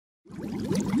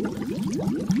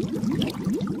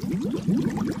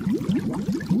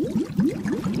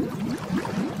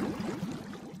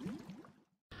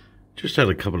Just had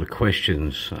a couple of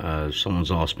questions.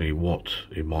 Someone's asked me what,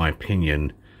 in my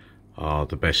opinion, are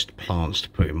the best plants to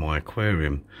put in my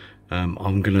aquarium.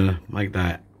 I'm gonna make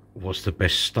that what's the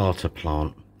best starter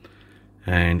plant,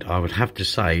 and I would have to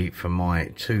say for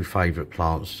my two favourite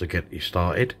plants to get you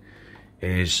started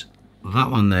is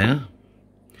that one there,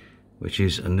 which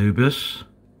is anubias.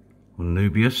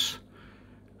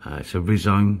 It's a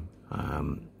rhizome.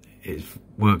 It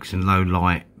works in low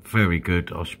light, very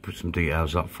good. I should put some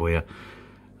details up for you.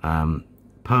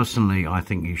 Personally, I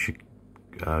think you should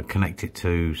connect it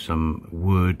to some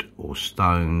wood or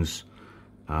stones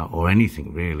or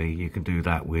anything really. You can do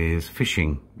that with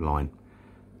fishing line.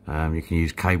 You can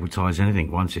use cable ties,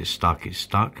 anything. Once it's stuck, it's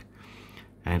stuck.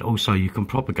 And also you can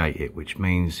propagate it, which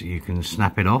means you can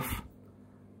snap it off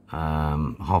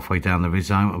halfway down the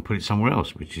rhizome and put it somewhere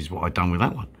else, which is what I've done with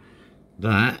that one.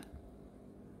 That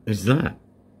is that.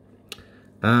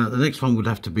 The next one would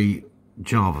have to be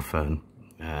Java fern.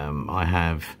 I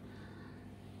have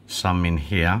some in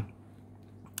here.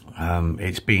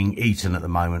 It's being eaten at the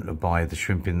moment by the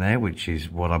shrimp in there, which is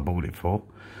what I bought it for.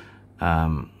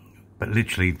 But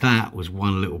literally that was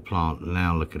one little plant.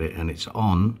 Now look at it, and it's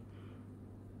on,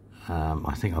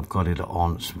 I think I've got it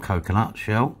on some coconut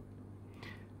shell.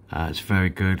 It's very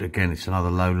good. Again, it's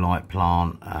another low light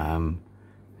plant,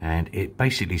 and it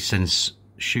basically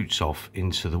shoots off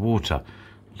into the water.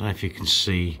 I don't know if you can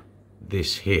see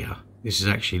this here. This is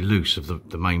actually loose of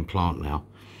the main plant now,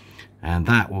 and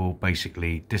that will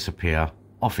basically disappear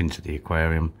off into the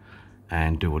aquarium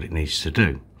and do what it needs to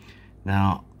do.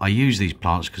 Now, I use these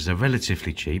plants because they're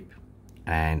relatively cheap,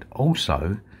 and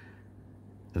also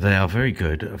they are very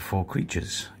good for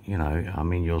creatures. You know, I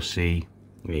mean, you'll see,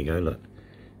 there you go, look,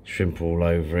 shrimp all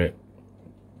over it.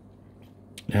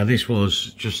 Now, this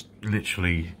was just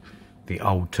literally the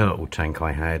old turtle tank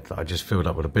I had that I just filled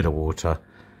up with a bit of water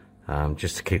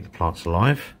just to keep the plants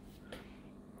alive.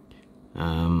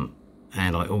 And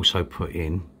I also put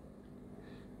in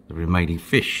the remaining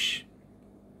fish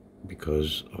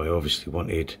because I obviously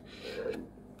wanted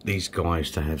these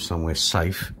guys to have somewhere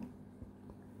safe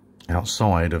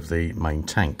outside of the main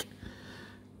tank.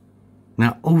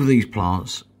 Now, all these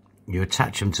plants, you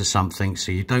attach them to something,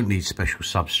 so you don't need special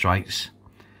substrates.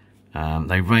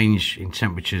 They range in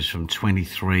temperatures from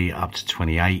 23 up to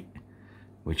 28,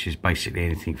 which is basically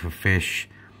anything for fish.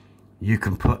 You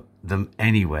can put them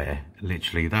anywhere,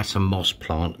 literally. That's a moss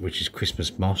plant, which is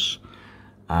Christmas moss.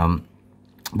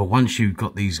 But once you've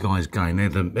got these guys going,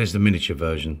 there's the miniature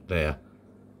version there.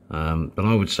 But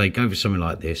I would say go for something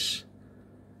like this.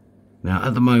 Now,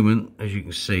 at the moment, as you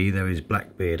can see, there is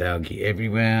blackbeard algae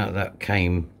everywhere.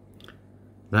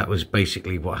 That was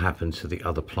basically what happened to the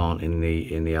other plant in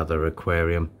the other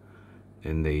aquarium,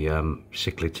 in the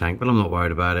cichlid tank. But I'm not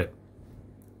worried about it.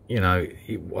 You know,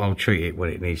 I'll treat it when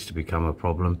it needs to become a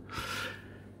problem.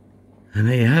 And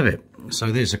there you have it.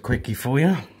 So there's a quickie for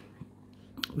you.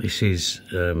 This is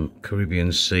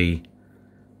Caribbean Sea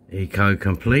Eco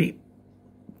Complete.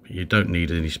 You don't need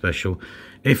any special.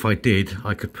 If I did,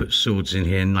 I could put swords in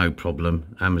here, no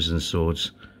problem. Amazon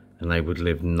swords, and they would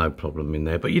live no problem in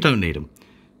there. But you don't need them.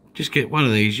 Just get one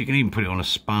of these. You can even put it on a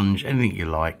sponge, anything you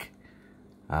like,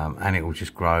 and it will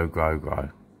just grow.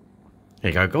 There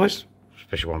you go, guys.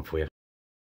 Special one for you.